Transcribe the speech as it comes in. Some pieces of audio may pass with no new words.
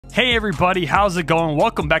Hey everybody, how's it going?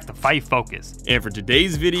 Welcome back to Fight Focus. And for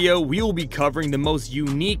today's video, we will be covering the most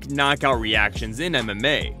unique knockout reactions in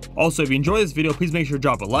MMA. Also, if you enjoy this video, please make sure to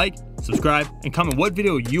drop a like, subscribe, and comment what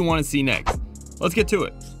video you want to see next. Let's get to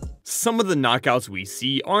it. Some of the knockouts we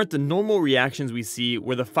see aren't the normal reactions we see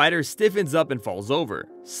where the fighter stiffens up and falls over.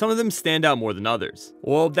 Some of them stand out more than others.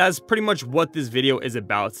 Well, that's pretty much what this video is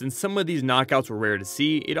about. Since some of these knockouts were rare to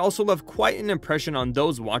see, it also left quite an impression on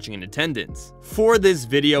those watching in attendance. For this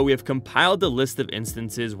video, we have compiled a list of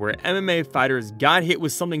instances where MMA fighters got hit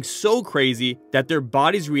with something so crazy that their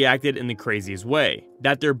bodies reacted in the craziest way.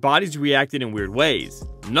 Weird ways.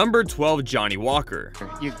 Number 12, Johnny Walker.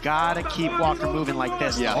 You gotta keep Walker moving like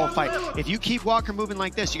this the whole fight. If you keep Walker moving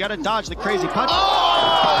like this, you gotta dodge the crazy punch.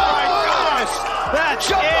 Oh my gosh! That's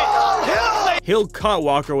it! Hill caught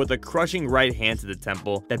Walker with a crushing right hand to the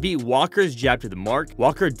temple that beat Walker's jab to the mark.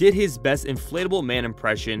 Walker did his best inflatable man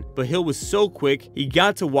impression, but Hill was so quick, he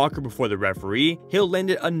got to Walker before the referee. Hill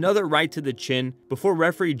landed another right to the chin before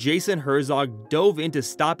referee Jason Herzog dove in to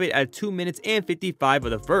stop it at 2 minutes and 55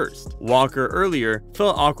 of the first. Walker earlier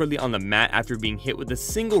fell awkwardly on the mat after being hit with a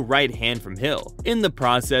single right hand from Hill. In the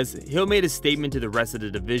process, Hill made a statement to the rest of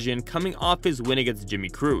the division coming off his win against Jimmy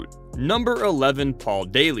Crude. Number 11, Paul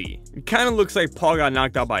Daly. It kind of looks like Paul got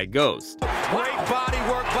knocked out by a ghost. Great body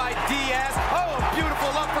work by Diaz. Oh, a beautiful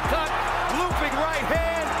uppercut. Looping right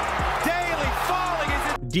hand. Daly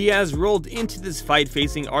falling. Diaz rolled into this fight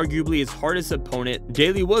facing arguably his hardest opponent.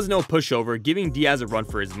 Daly was no pushover, giving Diaz a run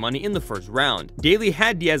for his money in the first round. Daly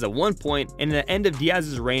had Diaz at one point, and the end of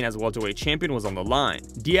Diaz's reign as welterweight champion was on the line.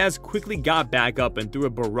 Diaz quickly got back up and threw a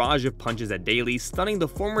barrage of punches at Daly, stunning the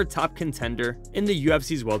former top contender in the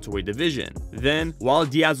UFC's welterweight division. Then, while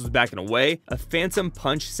Diaz was backing away, a phantom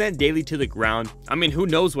punch sent Daly to the ground. I mean, who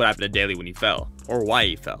knows what happened to Daly when he fell, or why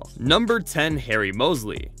he fell. Number 10, Harry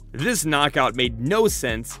Mosley. This knockout made no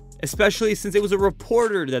sense, especially since it was a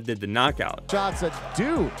reporter that did the knockout. Shots that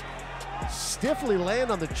do stiffly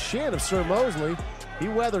land on the chin of Sir Mosley. He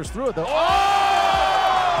weathers through it though.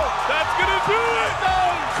 Oh! That's gonna do it!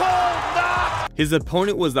 No, cold knock! His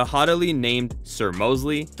opponent was the haughtily named Sir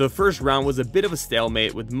Mosley. The first round was a bit of a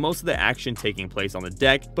stalemate with most of the action taking place on the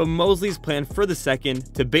deck, but Mosley's plan for the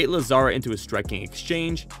second to bait Lazara into a striking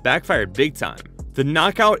exchange backfired big time. The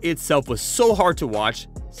knockout itself was so hard to watch,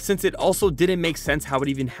 since it also didn't make sense how it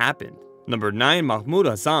even happened. Number 9, Mahmoud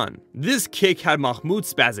Hassan. This kick had Mahmoud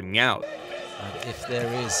spasming out. And if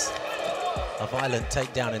there is a violent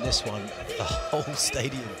takedown in this one, the whole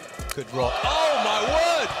stadium could rock. Oh my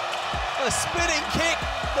word! A spinning kick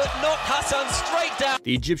that knocked Hassan straight down.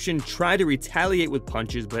 The Egyptian tried to retaliate with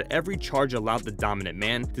punches, but every charge allowed the dominant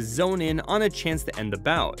man to zone in on a chance to end the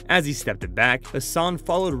bout. As he stepped it back, Hassan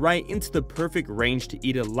followed right into the perfect range to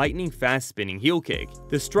eat a lightning-fast spinning heel kick.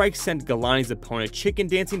 The strike sent Galani's opponent chicken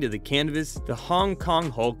dancing to the canvas. The Hong Kong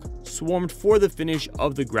Hulk swarmed for the finish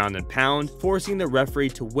of the ground and pound, forcing the referee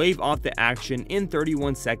to wave off the action in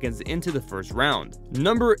 31 seconds into the first round.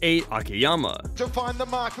 Number 8, Akiyama. To find the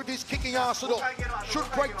mark with his kicking arsenal. Should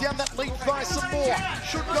break down that lead by some more.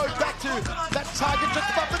 Should go back to that target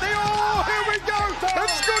just above the knee. Oh, here we go.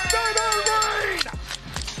 It's good night, rain.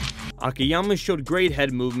 Akiyama showed great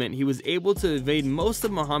head movement. He was able to evade most of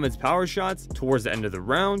Muhammad's power shots. Towards the end of the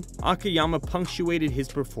round, Akiyama punctuated his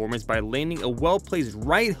performance by landing a well-placed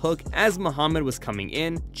right hook as Muhammad was coming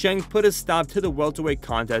in. Cheng put a stop to the welterweight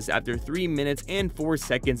contest after 3 minutes and 4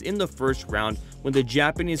 seconds in the first round when the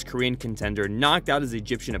Japanese-Korean contender knocked out his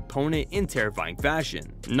Egyptian opponent in terrifying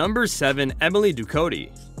fashion. Number 7, Emily Ducote.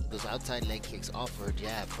 Those outside leg kicks off her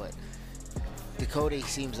jab, but Ducote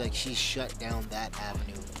seems like she's shut down that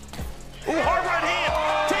avenue. Ooh, hard right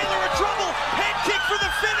hand. Taylor in trouble. Head kick for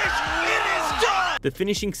the finish. It is done. The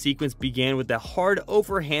finishing sequence began with a hard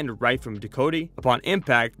overhand right from Ducote. Upon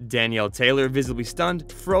impact, Danielle Taylor, visibly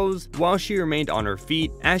stunned, froze while she remained on her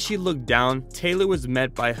feet. As she looked down, Taylor was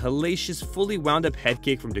met by a hellacious, fully wound up head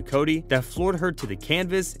kick from Ducote that floored her to the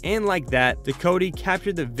canvas, and like that, Ducote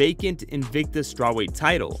captured the vacant Invicta strawweight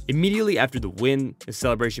title. Immediately after the win, the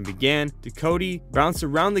celebration began. Ducote bounced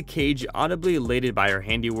around the cage, audibly elated by her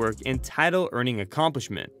handiwork and title-earning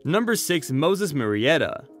accomplishment. Number 6, Moses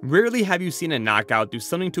Marietta. Rarely have you seen a knockout do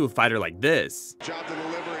something to a fighter like this. Job to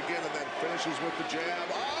deliver again and then finishes with the jab.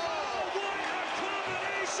 Oh, what a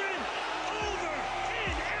combination! Over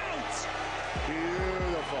and out.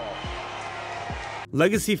 Beautiful.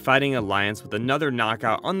 Legacy Fighting Alliance with another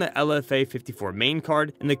knockout on the LFA 54 main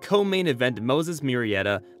card. In the co-main event, Moses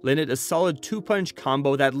Marietta landed a solid 2-punch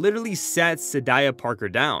combo that literally sat Sadaya Parker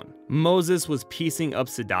down. Moses was piecing up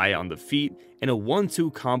Sadaya on the feet, and a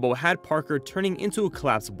 1-2 combo had Parker turning into a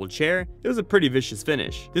collapsible chair. It was a pretty vicious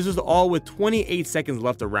finish. This was all with 28 seconds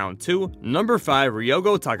left of round 2. Number 5,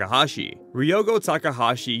 Ryogo Takahashi. Ryogo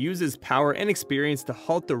Takahashi uses power and experience to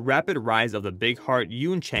halt the rapid rise of the big heart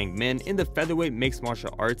Yoon Chang-min in the featherweight mixed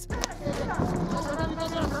martial arts.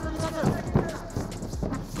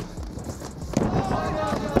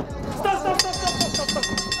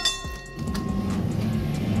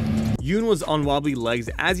 Yoon was on wobbly legs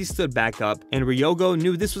as he stood back up, and Ryogo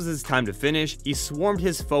knew this was his time to finish. He swarmed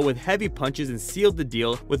his foe with heavy punches and sealed the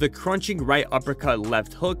deal with a crunching right uppercut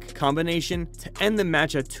left hook combination to end the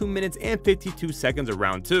match at 2 minutes and 52 seconds of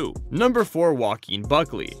round 2. Number 4, Joaquin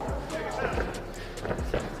Buckley.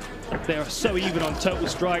 They are so even on total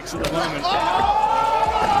strikes at the moment.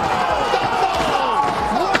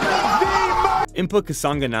 Impa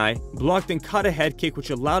Kasanganai blocked and caught a head kick, which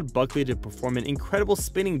allowed Buckley to perform an incredible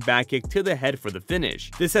spinning back kick to the head for the finish.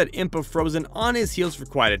 This had Impa frozen on his heels for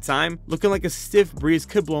quite a time, looking like a stiff breeze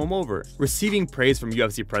could blow him over. Receiving praise from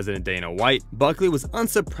UFC President Dana White, Buckley was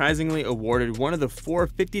unsurprisingly awarded one of the 4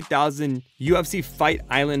 $50,000 UFC Fight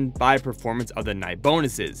Island by Performance of the Night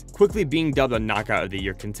bonuses. Quickly being dubbed a Knockout of the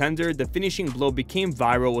Year contender, the finishing blow became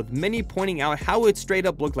viral, with many pointing out how it straight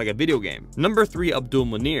up looked like a video game. Number 3, Abdul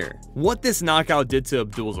Munir. What this knockout did to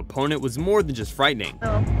Abdul's opponent was more than just frightening.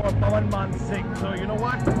 One man sick, so you know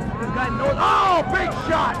what? This guy knows. Oh, big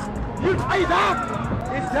shot! You see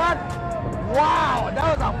that? Is that? Wow,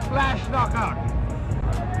 that was a flash knockout.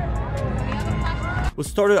 What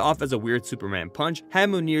started off as a weird Superman punch had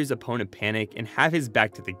Munir's opponent panic and have his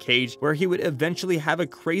back to the cage, where he would eventually have a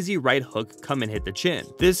crazy right hook come and hit the chin.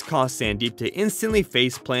 This caused Sandeep to instantly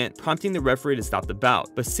faceplant, prompting the referee to stop the bout,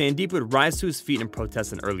 but Sandeep would rise to his feet and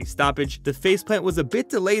protest an early stoppage. The faceplant was a bit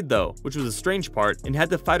delayed though, which was a strange part, and had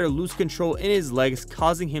the fighter lose control in his legs,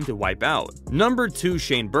 causing him to wipe out. Number 2,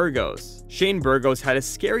 Shane Burgos. Shane Burgos had a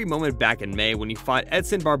scary moment back in May when he fought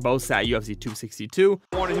Edson Barbosa at UFC 262.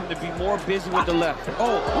 I wanted him to be more busy with the left.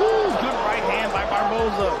 Oh, ooh, good right hand by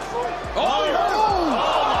Barbosa.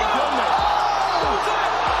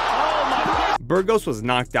 Burgos was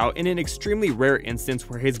knocked out in an extremely rare instance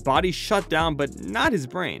where his body shut down but not his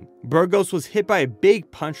brain. Burgos was hit by a big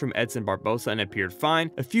punch from Edson Barbosa and appeared fine.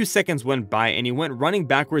 A few seconds went by and he went running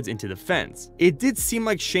backwards into the fence. It did seem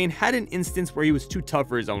like Shane had an instance where he was too tough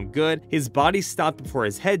for his own good. His body stopped before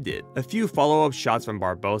his head did. A few follow-up shots from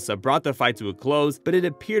Barbosa brought the fight to a close, but it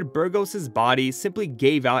appeared Burgos' body simply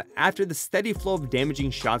gave out after the steady flow of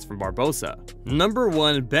damaging shots from Barbosa. Number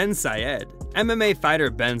 1, Ben Said. MMA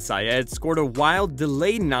fighter Ben Said scored a wild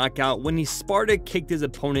delayed knockout when he Sparta kicked his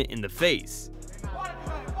opponent in the face.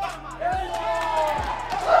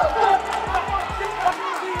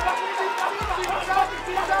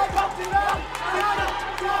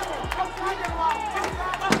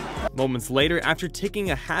 Moments later, after taking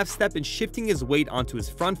a half step and shifting his weight onto his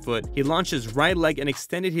front foot, he launched his right leg and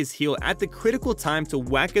extended his heel at the critical time to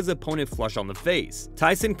whack his opponent flush on the face.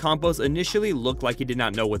 Tyson Campos initially looked like he did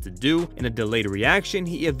not know what to do. In a delayed reaction,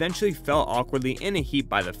 he eventually fell awkwardly in a heap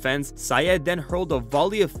by the fence. Syed then hurled a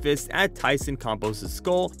volley of fists at Tyson Campos'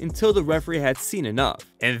 skull until the referee had seen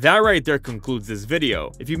enough. And that right there concludes this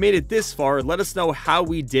video. If you made it this far, let us know how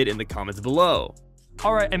we did in the comments below.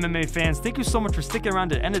 Alright MMA fans, thank you so much for sticking around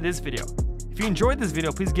to the end of this video. If you enjoyed this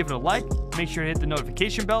video, please give it a like, make sure to hit the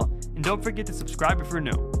notification bell, and don't forget to subscribe if you're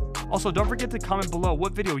new. Also, don't forget to comment below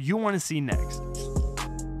what video you want to see next.